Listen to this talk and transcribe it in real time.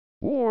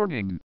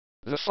Warning!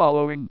 The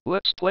following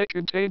Let's Play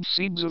contains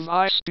scenes of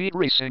high-speed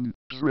racing,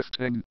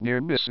 drifting,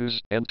 near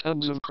misses, and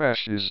tons of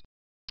crashes.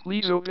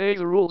 Please obey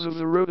the rules of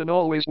the road and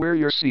always wear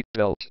your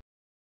seatbelt.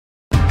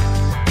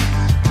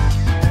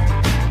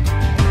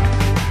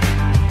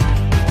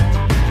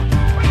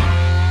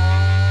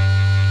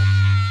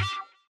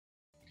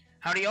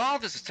 Howdy all,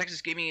 this is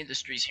Texas Gaming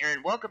Industries here,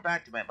 and welcome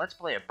back to my Let's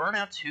Play of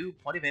Burnout 2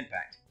 Point of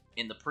Impact.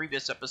 In the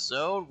previous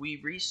episode, we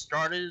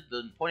restarted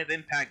the Point of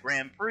Impact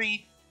Grand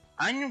Prix,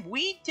 and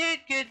we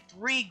did get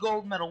 3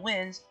 gold medal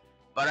wins,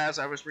 but as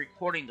I was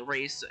recording the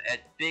race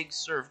at Big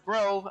Surf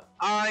Grove,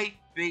 I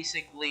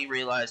basically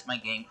realized my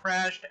game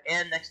crashed,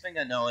 and next thing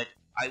I know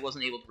I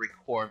wasn't able to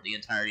record the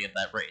entirety of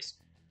that race.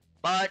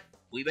 But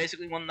we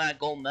basically won that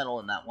gold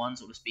medal in that one,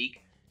 so to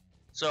speak.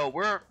 So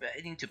we're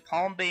heading to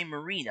Palm Bay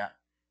Marina.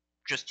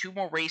 Just 2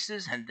 more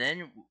races, and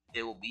then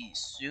it will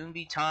soon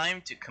be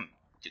time to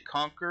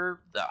conquer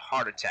the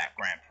Heart Attack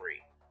Grand Prix.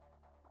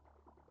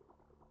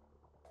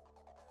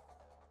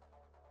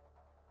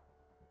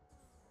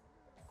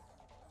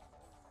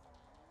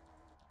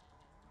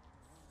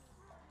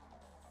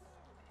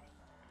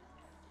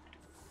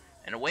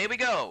 And away we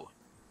go!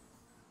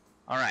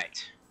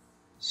 Alright,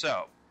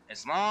 so,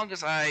 as long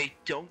as I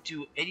don't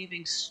do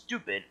anything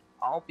stupid,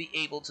 I'll be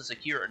able to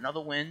secure another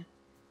win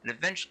and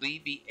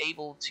eventually be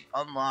able to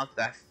unlock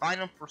that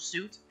final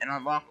pursuit and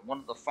unlock one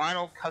of the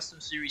final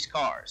custom series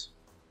cars.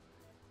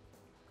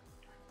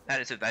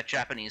 That is if that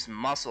Japanese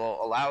muscle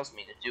allows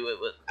me to do it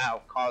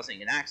without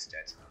causing an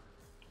accident.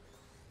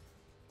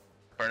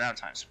 Burnout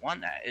times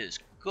 1, that is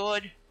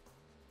good.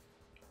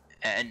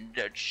 And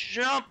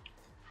jump!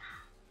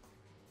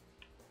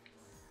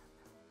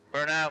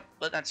 Burnout,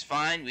 but that's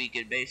fine, we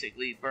can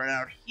basically burn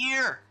out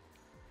here.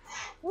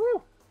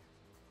 Woo!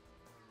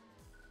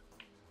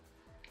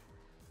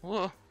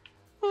 Whoa!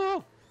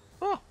 Whoa!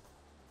 Oh!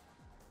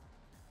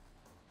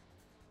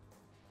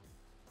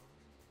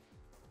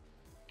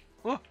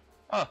 Whoa!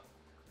 Oh!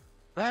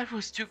 That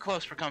was too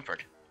close for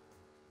comfort.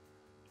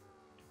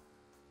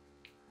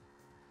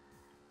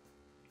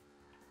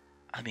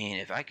 I mean,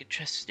 if I could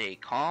just stay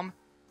calm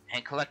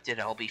and collected,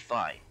 I'll be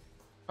fine.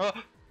 Oh!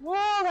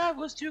 Whoa! That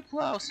was too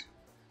close!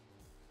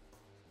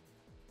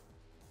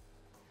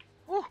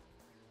 Whew!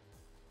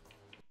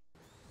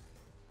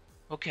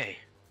 Okay.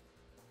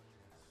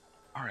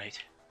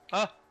 Alright.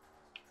 Oh!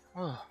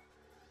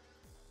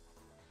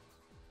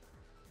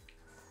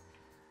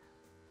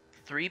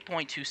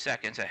 3.2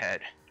 seconds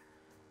ahead.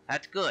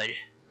 That's good.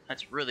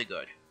 That's really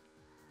good.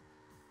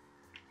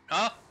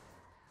 Oh!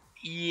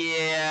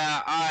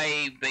 Yeah,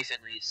 I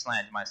basically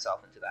slammed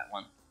myself into that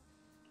one.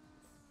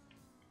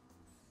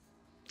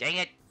 Dang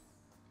it!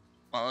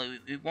 Well,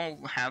 we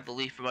won't have the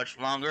lead for much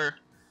longer.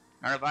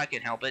 Not if I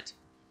can help it.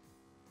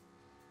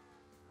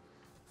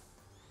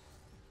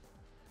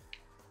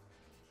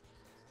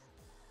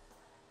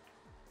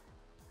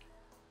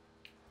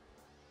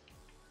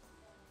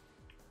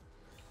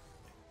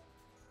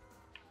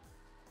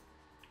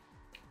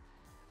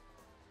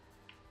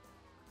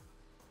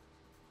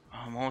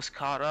 Almost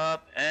caught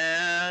up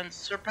and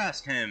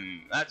surpassed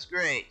him. That's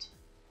great.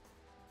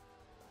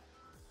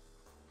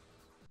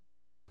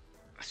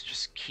 Let's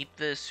just keep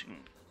this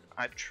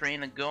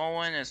train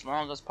going as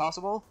long as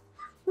possible.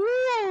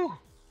 Woo!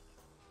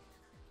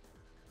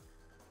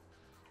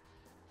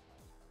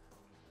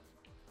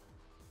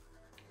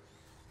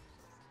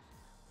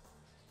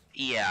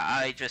 Yeah,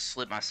 I just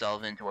slid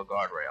myself into a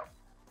guardrail.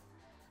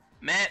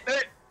 Man,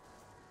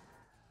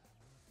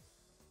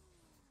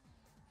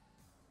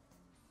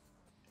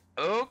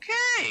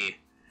 okay.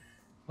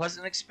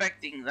 Wasn't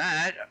expecting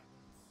that.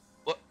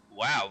 What?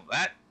 Wow,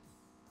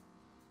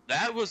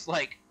 that was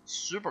like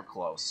super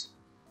close.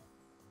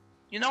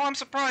 You know, I'm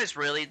surprised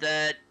really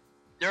that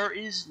there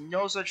is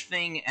no such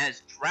thing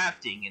as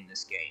drafting in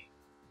this game.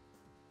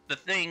 The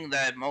thing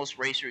that most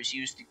racers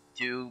used to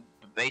do,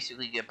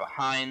 basically get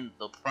behind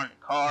the front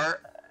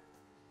car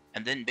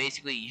and then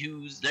basically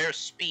use their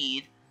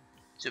speed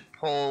to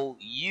pull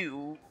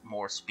you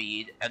more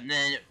speed and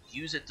then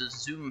use it to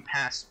zoom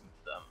past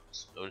them,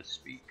 so to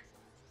speak.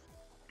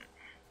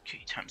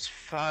 Okay, times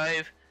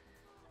 5,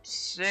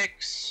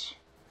 6,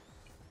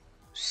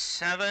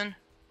 7.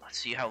 Let's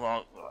see how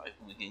long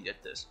we can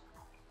get this.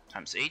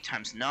 Times 8,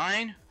 times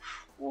 9.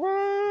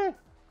 Woo!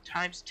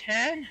 Times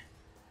 10.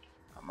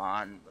 Come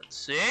on, let's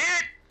see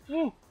it.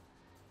 Woo!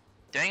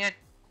 Dang it.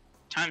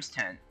 Times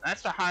 10.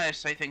 That's the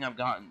highest I think I've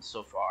gotten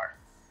so far.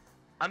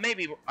 I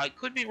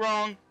could be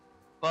wrong,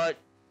 but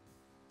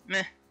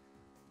meh.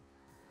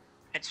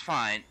 It's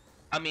fine.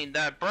 I mean,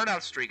 that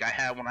burnout streak I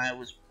had when I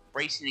was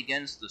racing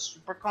against the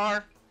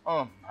supercar,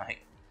 oh my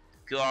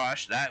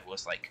gosh, that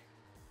was like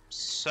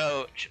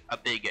such a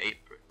big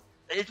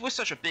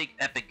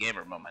epic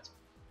gamer moment.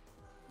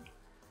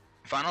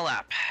 Final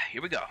lap.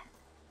 Here we go.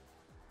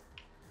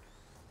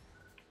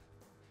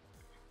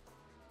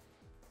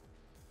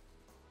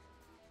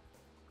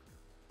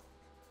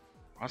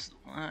 What's the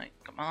line?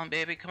 Come on,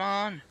 baby, come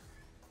on.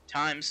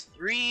 Times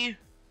 3.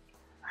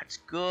 That's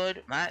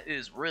good. That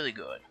is really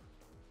good.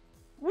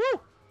 Woo!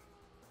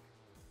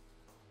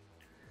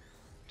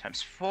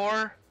 times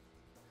 4.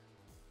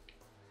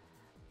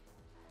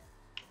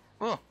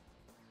 Oh.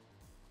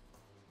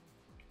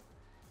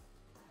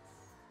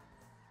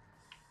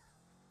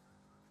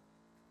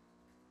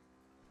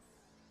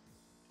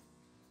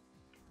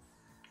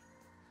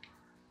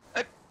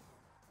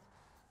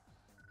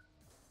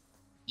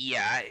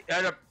 Yeah,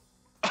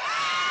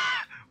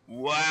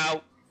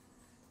 wow.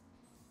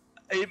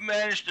 I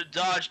managed to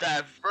dodge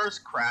that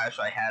first crash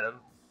I had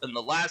in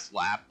the last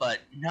lap, but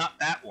not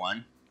that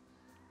one.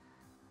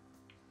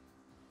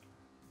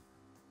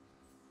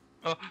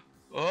 Oh,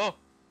 oh,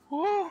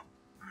 oh.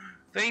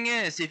 Thing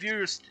is, if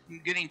you're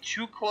getting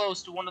too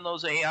close to one of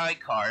those AI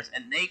cars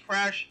and they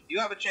crash, you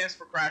have a chance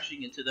for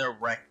crashing into their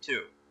wreck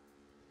too.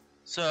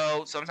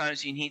 So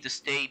sometimes you need to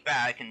stay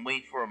back and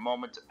wait for a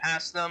moment to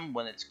pass them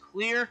when it's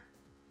clear,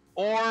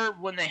 or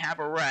when they have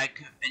a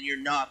wreck and you're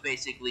not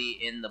basically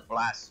in the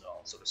blast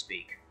zone, so to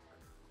speak.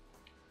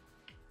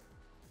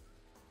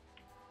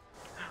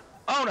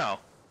 Oh no!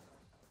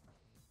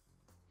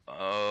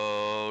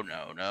 Oh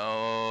no,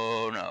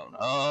 no, no,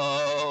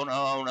 no,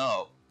 no,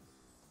 no.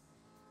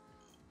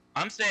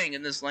 I'm staying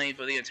in this lane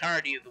for the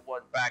entirety of the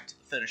one back to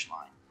the finish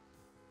line.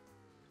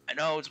 I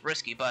know it's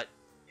risky, but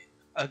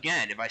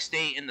again, if I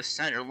stay in the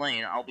center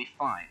lane, I'll be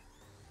fine.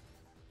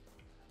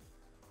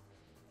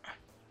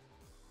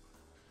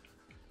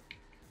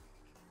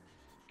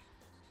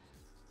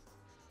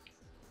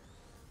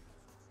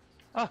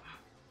 Oh,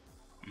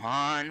 come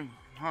on,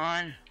 come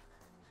on.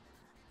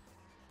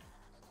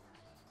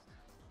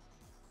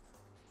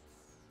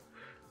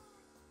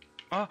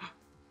 Oh,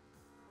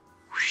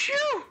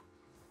 whew!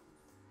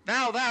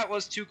 Now that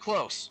was too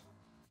close.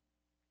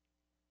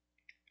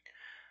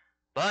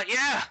 But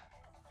yeah,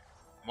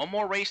 one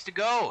more race to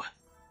go.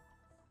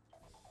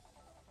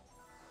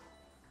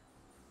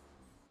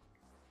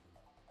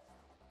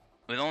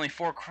 With only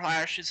 4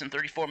 crashes and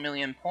 34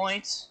 million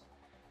points,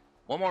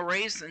 one more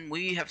race and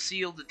we have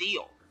sealed the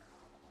deal.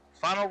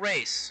 Final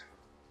race.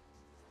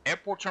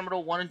 Airport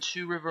Terminal 1 and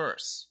 2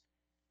 reverse.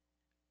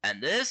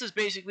 And this is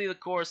basically the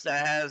course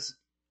that has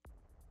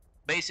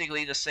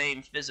basically the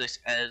same physics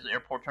as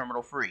Airport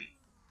Terminal 3.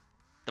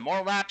 The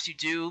more laps you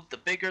do, the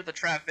bigger the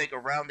traffic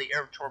around the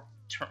airport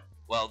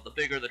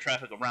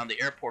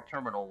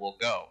terminal will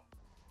go.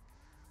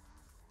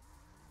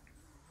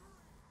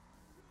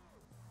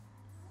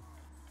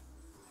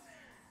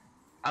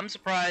 I'm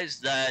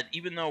surprised that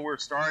even though we're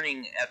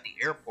starting at the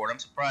airport, I'm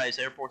surprised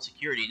airport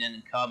security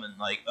didn't come and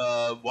like,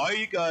 why are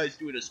you guys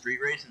doing a street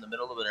race in the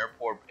middle of an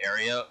airport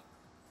area?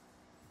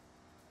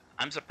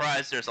 I'm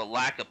surprised there's a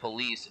lack of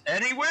police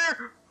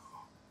anywhere.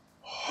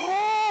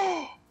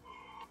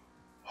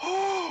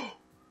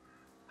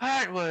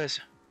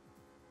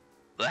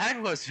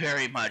 That was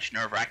very much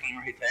nerve-wracking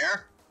right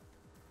there.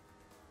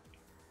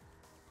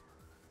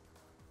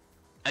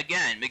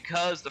 Again,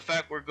 because the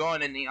fact we're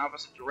going in the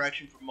opposite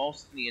direction for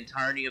most of the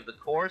entirety of the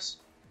course,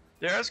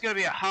 there's going to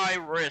be a high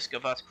risk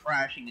of us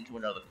crashing into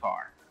another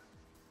car.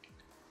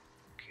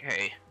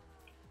 Okay.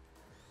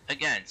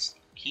 Again,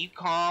 keep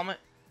calm.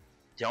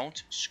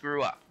 Don't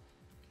screw up.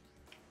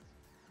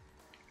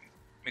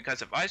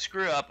 Because if I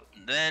screw up,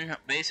 then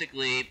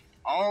basically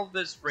all of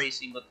this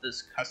racing with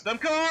this custom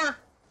car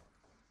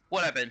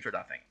would have been for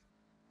nothing.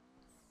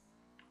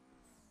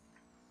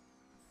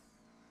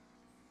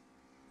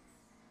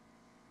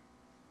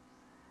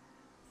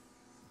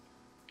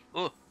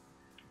 Ooh.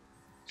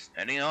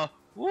 Standing up.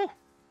 Woo.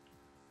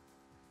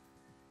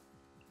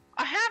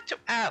 I have to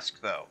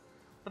ask though.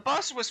 The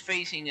bus was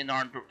facing in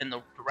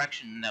the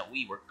direction that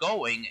we were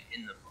going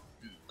in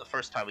the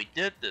first time we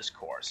did this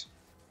course.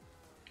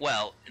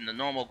 Well, in the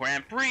normal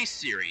Grand Prix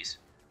series,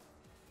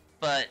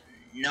 but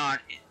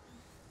not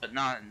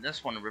in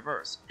this one in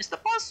reverse. Is the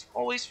bus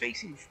always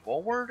facing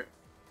forward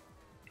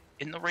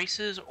in the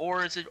races,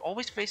 or is it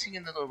always facing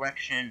in the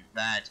direction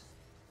that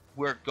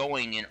we're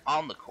going in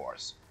on the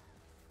course?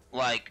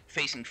 Like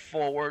facing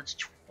forwards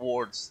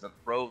towards the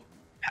road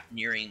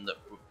near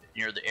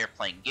the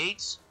airplane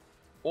gates,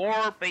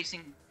 or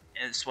facing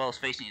as well as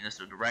facing in this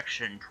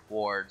direction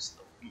towards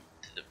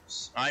the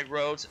side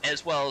roads,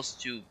 as well as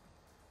to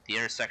the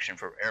intersection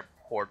for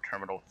Airport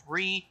Terminal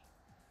 3,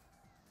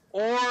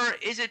 or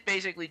is it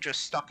basically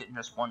just stuck in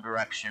just one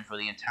direction for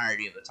the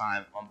entirety of the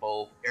time on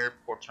both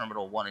Airport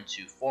Terminal 1 and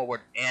 2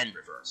 forward and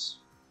reverse?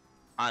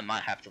 I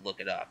might have to look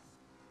it up.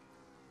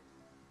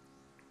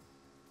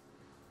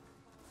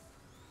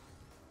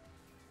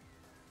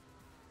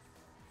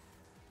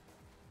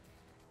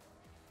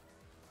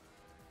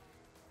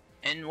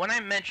 And when I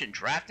mentioned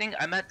drafting,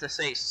 I meant to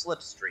say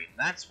slipstream.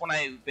 That's what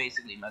I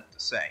basically meant to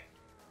say.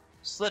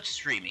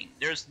 Slipstreaming.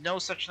 There's no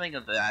such thing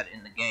as that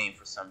in the game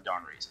for some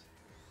darn reason.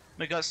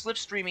 Because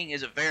slipstreaming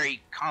is a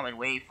very common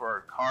way for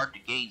a car to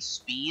gain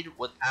speed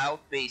without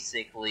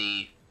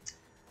basically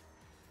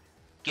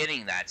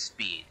getting that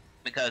speed.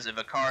 Because if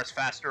a car is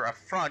faster up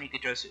front, you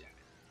could just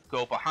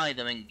go behind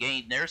them and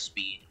gain their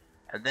speed,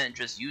 and then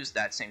just use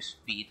that same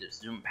speed to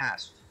zoom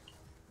past.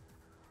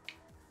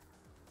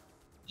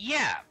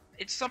 Yeah,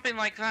 it's something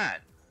like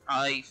that.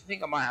 I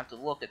think I might have to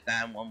look at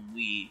that when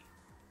we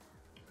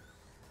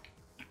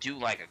do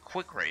like a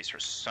quick race or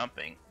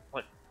something.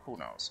 But who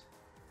knows?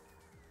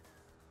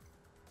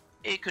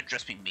 It could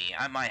just be me.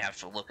 I might have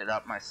to look it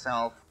up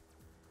myself.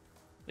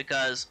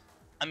 Because,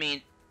 I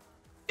mean,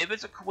 if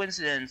it's a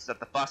coincidence that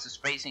the bus is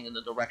facing in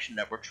the direction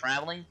that we're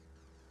traveling,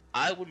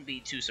 I wouldn't be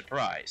too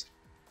surprised.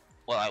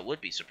 Well, I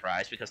would be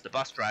surprised because the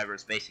bus driver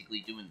is basically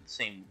doing the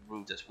same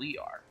route as we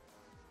are.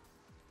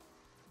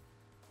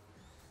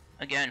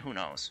 Again, who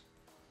knows?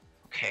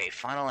 Okay,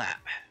 final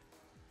lap.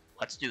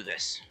 Let's do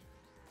this.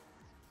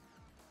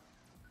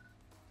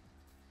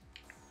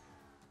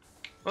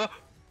 Oh.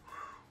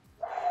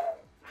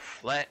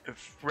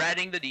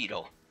 Threading the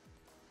needle.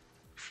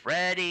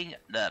 Threading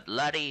the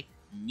bloody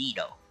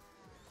needle.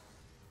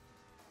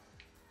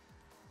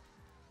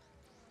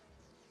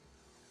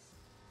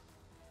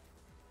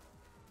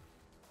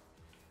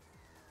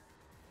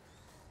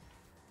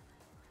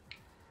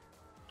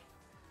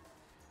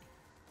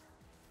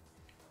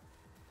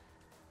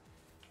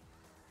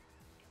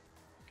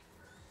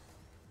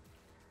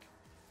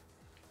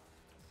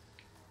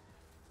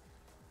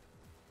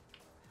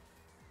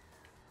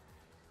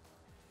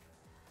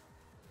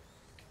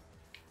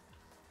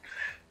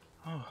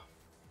 Oh.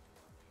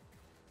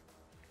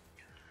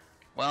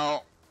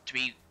 Well, to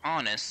be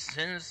honest,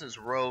 since this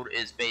road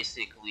is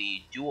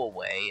basically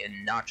dual-way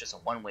and not just a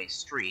one-way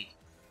street,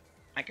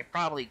 I could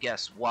probably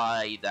guess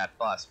why that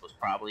bus was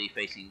probably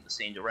facing the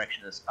same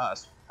direction as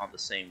us on the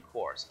same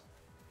course.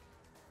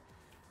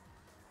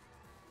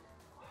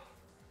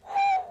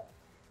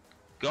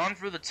 Gone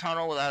through the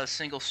tunnel without a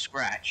single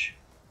scratch.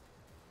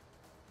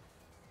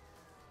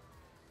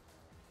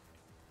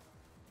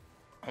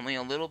 Only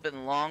a little bit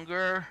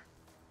longer.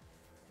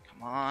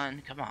 Come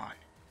on, come on.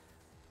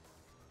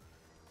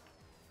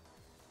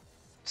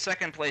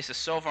 Second place is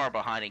so far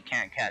behind and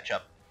can't catch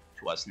up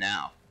to us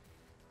now.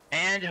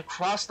 And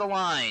across the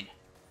line,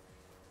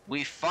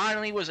 we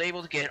finally was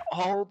able to get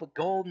all the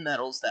gold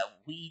medals that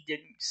we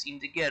didn't seem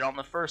to get on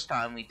the first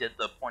time we did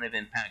the Point of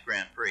Impact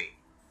Grand Prix.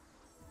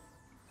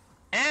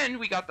 And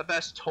we got the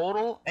best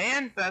total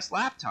and best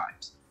lap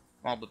times.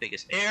 All the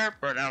biggest air,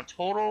 burnout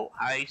total,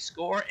 high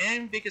score,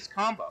 and biggest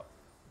combo.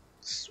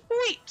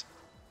 Sweet!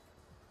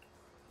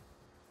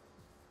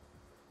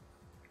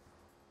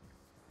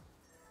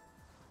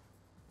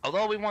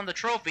 Although we won the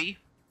trophy,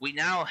 we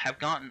now have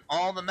gotten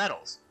all the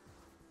medals,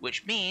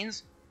 which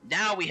means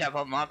now we have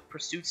unlocked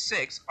Pursuit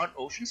 6 on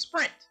Ocean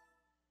Sprint,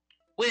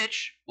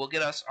 which will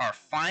get us our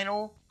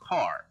final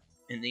car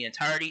in the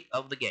entirety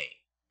of the game.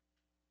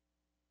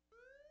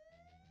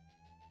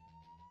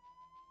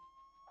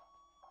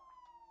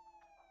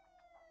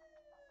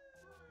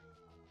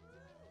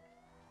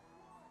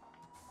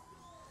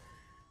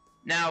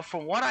 Now,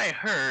 from what I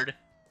heard,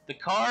 the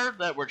car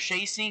that we're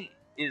chasing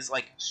is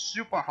like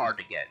super hard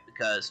to get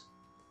because,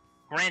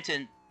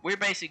 granted, we're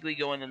basically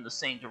going in the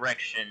same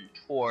direction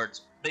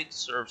towards Big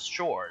Surf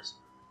Shores,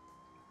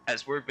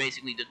 as we're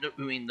basically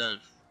doing the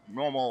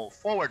normal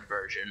forward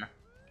version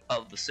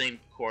of the same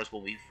course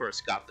when we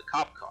first got the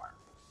cop car.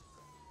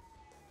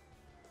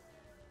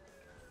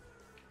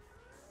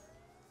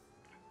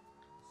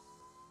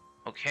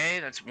 Okay,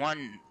 that's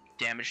one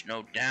damage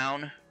node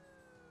down.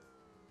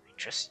 We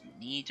just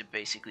need to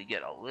basically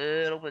get a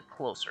little bit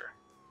closer.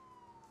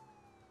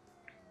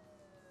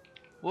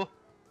 Whoa.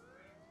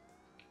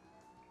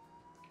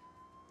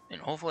 And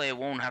hopefully I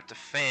won't have to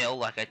fail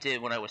like I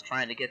did when I was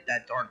trying to get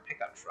that darn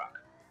pickup truck.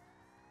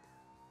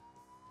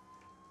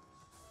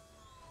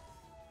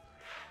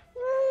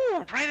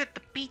 Ooh, right at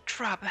the beat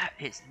drop. That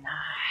is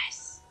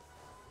nice.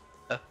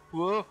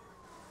 Whoa.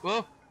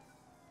 Whoa.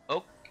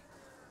 Oh.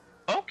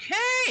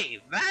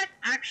 Okay. That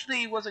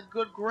actually was a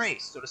good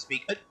grace, so to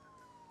speak.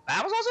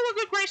 That was also a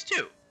good grace,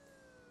 too.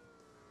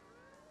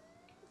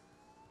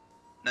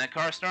 That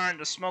car's starting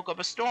to smoke up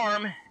a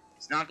storm.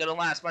 It's not going to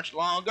last much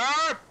longer.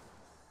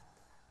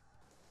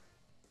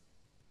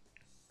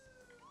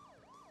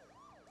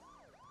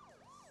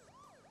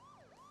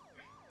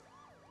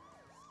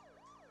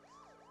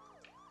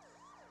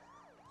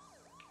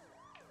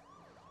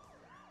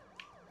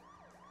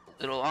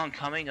 A little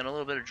oncoming and a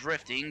little bit of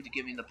drifting to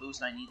give me the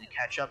boost I need to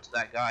catch up to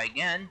that guy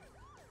again.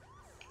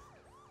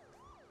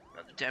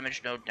 Another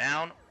damage node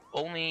down.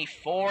 Only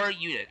 4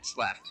 units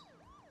left.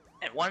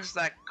 And once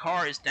that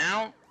car is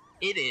down,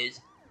 it is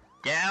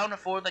down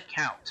for the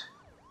count.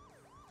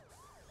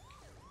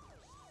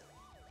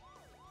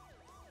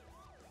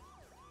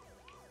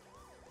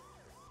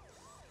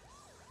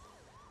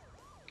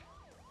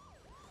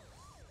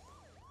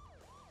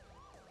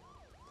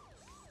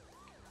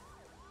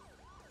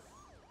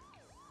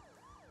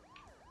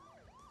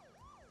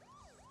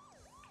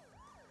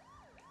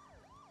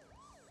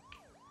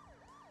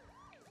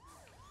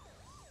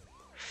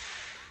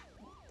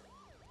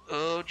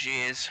 Oh,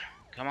 jeez.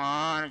 Come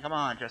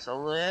on, just a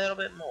little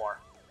bit more.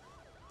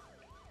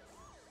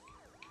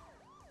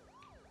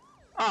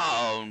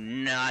 Oh,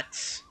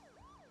 nuts.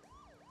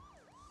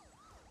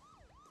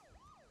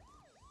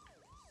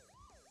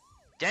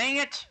 Dang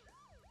it!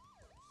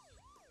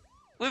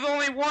 We've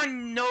only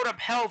 1 node of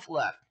health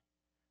left.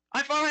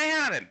 I thought I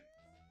had him.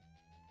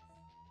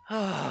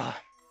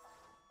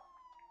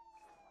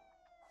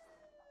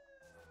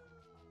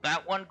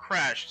 That one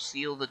crash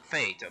sealed the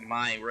fate of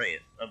my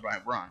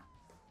run.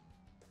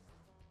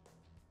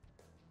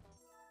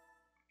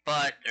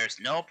 But there's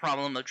no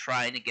problem of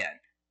trying again.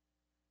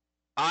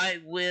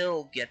 I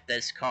will get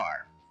this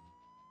car.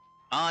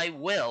 I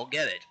will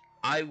get it.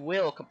 I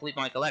will complete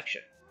my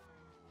collection.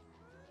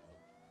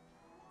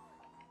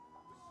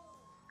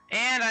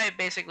 And I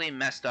basically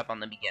messed up on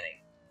the beginning.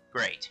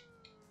 Great.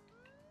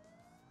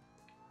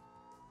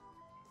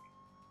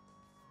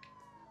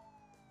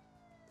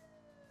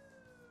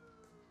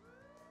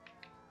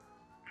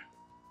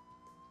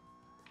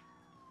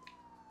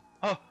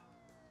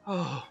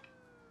 Oh.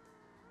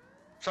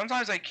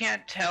 Sometimes I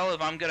can't tell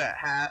if I'm gonna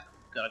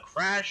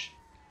crash,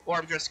 or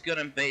I'm just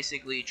gonna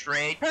basically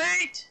trade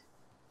paint.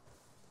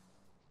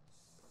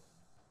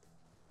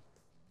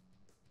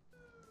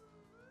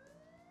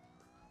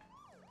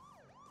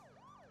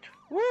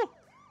 Woo!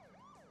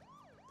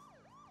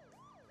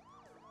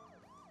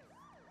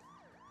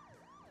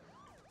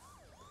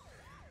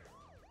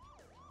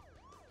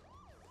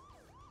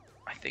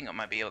 I think I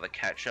might be able to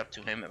catch up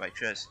to him if I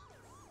just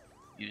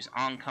use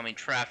oncoming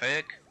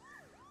traffic.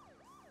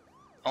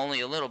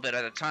 Only a little bit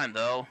at a time,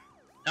 though.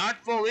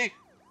 Not fully.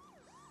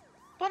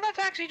 But that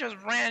taxi just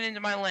ran into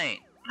my lane.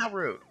 How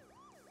rude.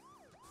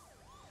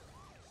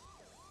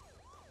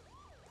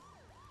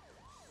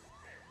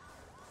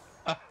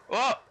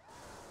 Whoa!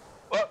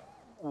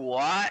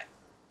 What?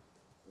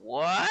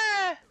 What?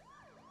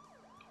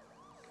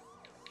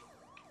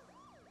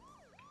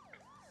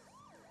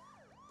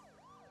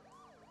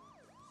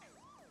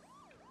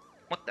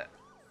 What the?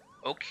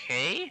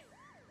 Okay.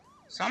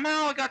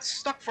 Somehow I got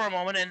stuck for a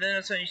moment, and then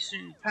as I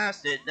soon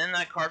passed it, then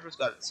that car just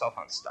got itself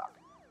unstuck.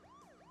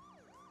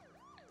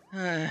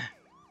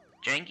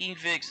 Janky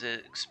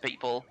physics,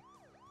 people.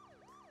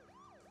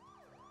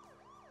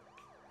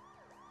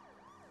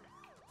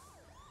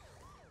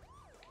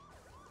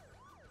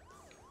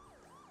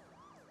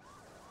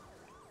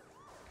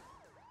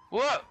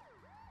 Whoa!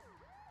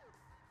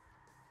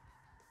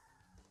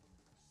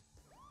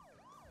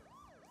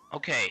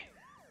 Okay.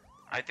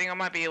 I think I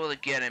might be able to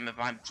get him if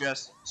I'm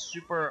just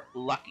super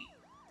lucky.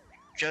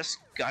 Just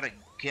gotta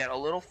get a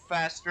little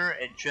faster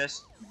and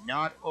just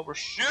not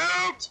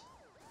overshoot!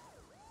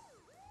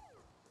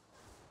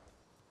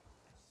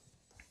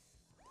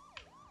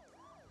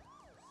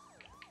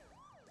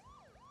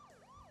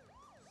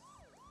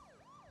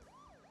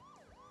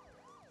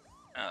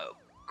 Oh,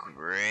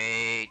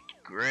 great,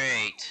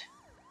 great.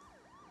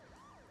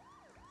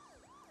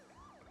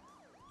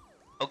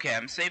 Okay,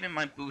 I'm saving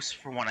my boost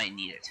for when I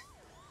need it.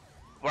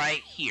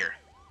 Right here.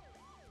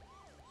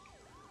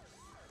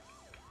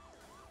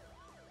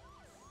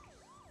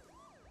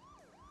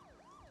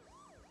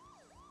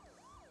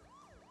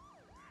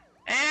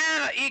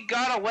 And he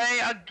got away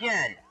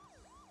again.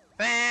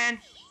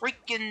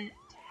 Freaking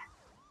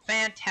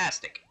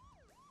fantastic.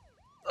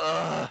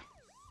 Ugh.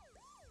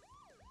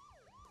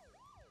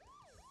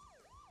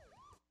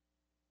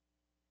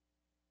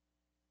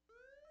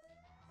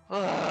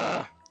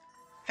 Ugh.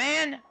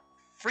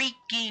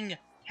 Freaking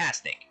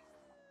tastic.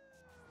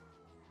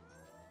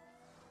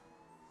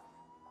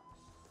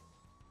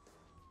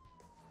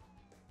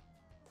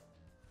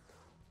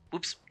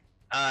 Oops,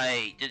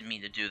 I didn't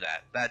mean to do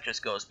that. That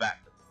just goes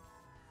back.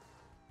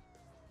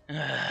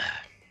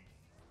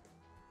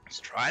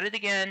 Let's try it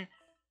again.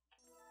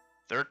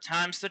 Third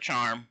time's the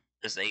charm,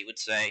 as they would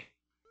say.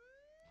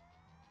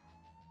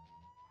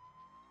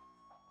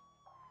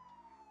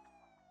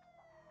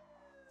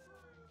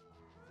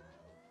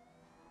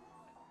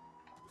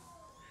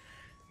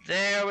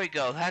 There we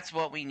go. That's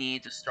what we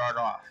need to start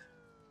off.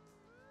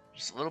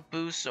 Just a little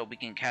boost so we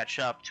can catch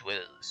up to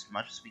it as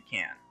much as we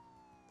can.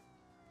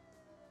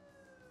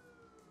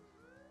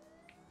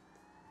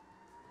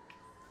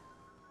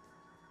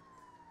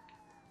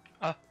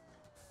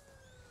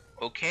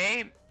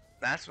 Okay,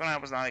 that's what I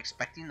was not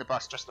expecting, the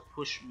bus just to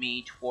push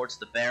me towards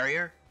the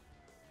barrier.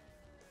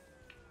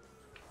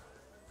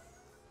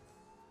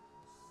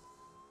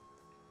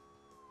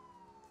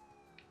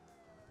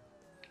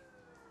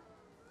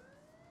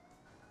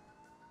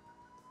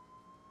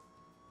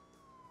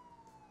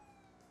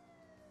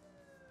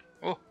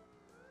 Oh.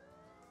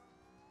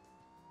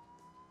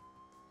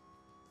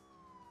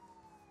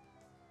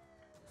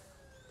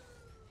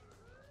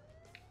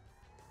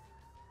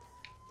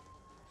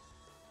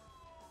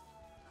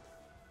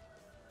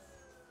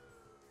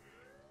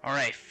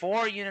 Alright,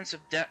 4 units of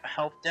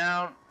health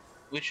down,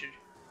 which...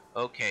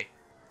 Okay,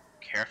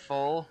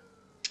 careful.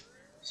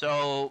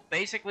 So,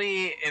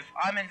 basically, if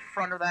I'm in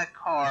front of that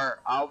car,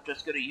 I'm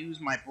just gonna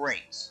use my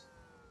brakes.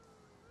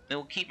 It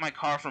will keep my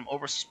car from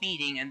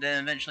overspeeding and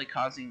then eventually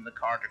causing the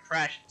car to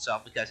crash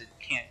itself because it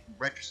can't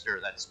register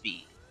that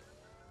speed.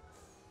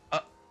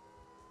 Oh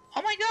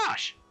my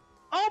gosh!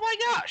 Oh my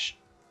gosh!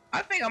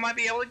 I think I might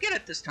be able to get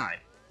it this time.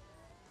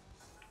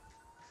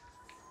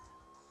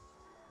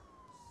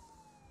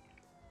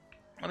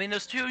 I mean,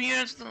 there's 2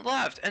 units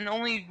left, and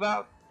only 2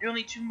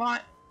 miles,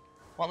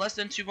 well, less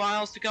than 2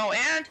 miles to go,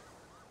 and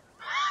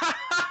ha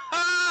ha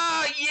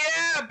ha!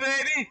 Yeah,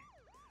 baby!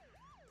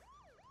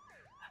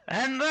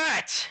 And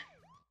that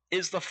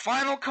is the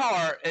final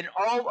car in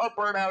all of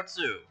Burnout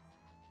 2.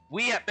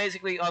 We have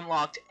basically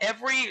unlocked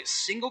every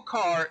single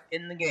car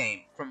in the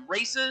game, from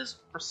races,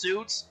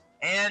 pursuits,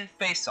 and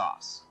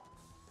face-offs.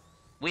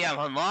 We have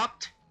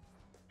unlocked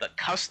the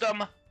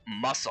custom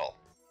muscle.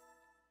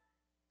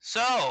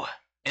 So,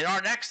 in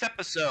our next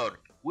episode,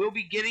 we'll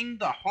be getting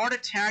the Heart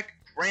Attack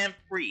Grand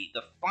Prix,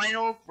 the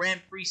final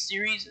Grand Prix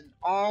series in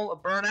all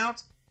of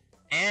Burnout,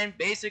 and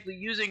basically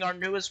using our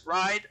newest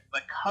ride,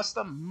 the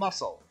custom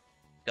muscle,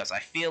 because I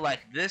feel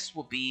like this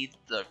will be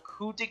the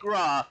coup de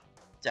grace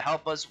to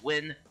help us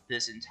win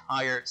this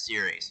entire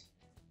series.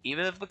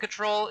 Even if the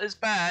control is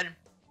bad,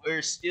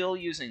 we're still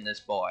using this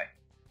boy.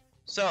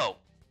 So,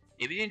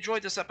 if you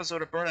enjoyed this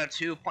episode of Burnout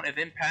 2 Point of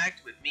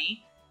Impact with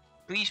me,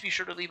 please be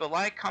sure to leave a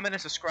like, comment,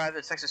 and subscribe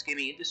to Texas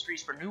Gaming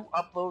Industries for new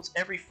uploads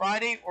every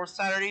Friday or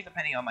Saturday,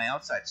 depending on my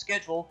outside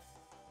schedule.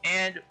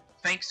 And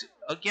thanks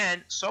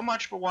again so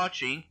much for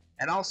watching,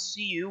 and I'll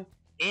see you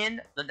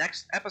in the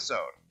next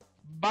episode.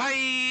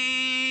 Bye!